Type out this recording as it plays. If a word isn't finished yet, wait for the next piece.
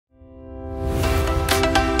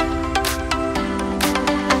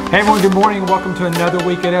Hey everyone, good morning and welcome to another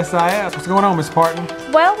week at SIS. What's going on, Miss Parton?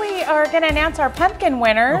 Well, we are going to announce our pumpkin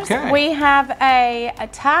winners. Okay. We have a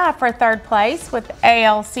tie for third place with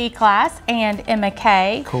ALC class and Emma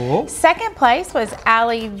K. Cool. Second place was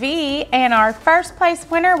Allie V, and our first place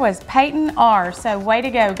winner was Peyton R. So way to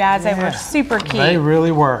go, guys. They were super cute. They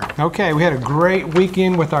really were. Okay, we had a great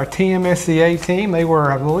weekend with our TMSCA team. They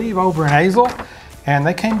were, I believe, over in Hazel, and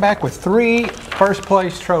they came back with 3 first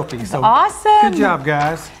place trophies. So awesome. Good job,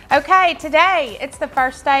 guys. Okay, today it's the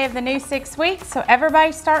first day of the new 6 weeks, so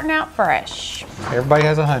everybody's starting out fresh. Everybody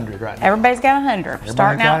has 100 right now. Everybody's got 100.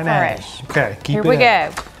 Starting out fresh. Okay, keep Here it we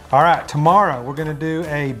up. go. All right, tomorrow we're going to do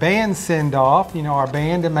a band send-off. You know, our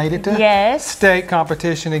band that made it to state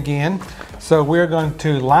competition again. So we're going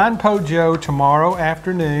to Line Pojo tomorrow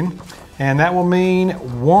afternoon, and that will mean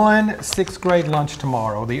 1 6th grade lunch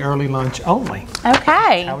tomorrow, the early lunch only.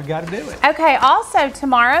 Okay. How we got to do it. Okay, also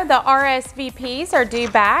tomorrow the RSVPs are due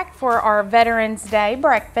back for our Veterans Day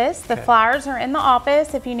breakfast. The flyers are in the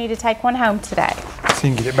office if you need to take one home today. So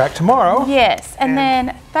you can get it back tomorrow. Yes, and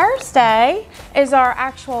then Thursday is our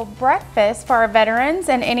actual breakfast for our veterans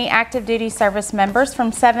and any active duty service members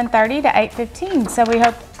from 7:30 to 8:15. So we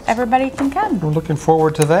hope everybody can come. We're looking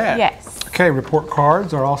forward to that. Yes. Okay, report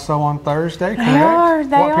cards are also on Thursday, correct? They are.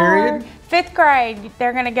 What period? 5th grade.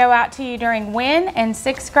 They're going to go out to you during WIN, and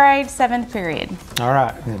 6th grade, 7th period. All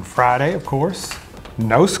right, and then Friday, of course,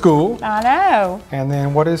 no school. I know. And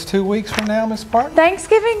then what is 2 weeks from now, Miss Parton?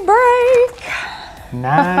 Thanksgiving break.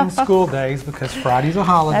 9 school days because Friday's a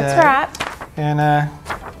holiday. That's right. And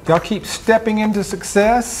y'all keep stepping into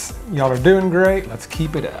success. Y'all are doing great. Let's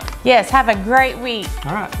keep it up. Yes, have a great week.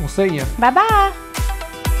 All right, we'll see you. Bye-bye.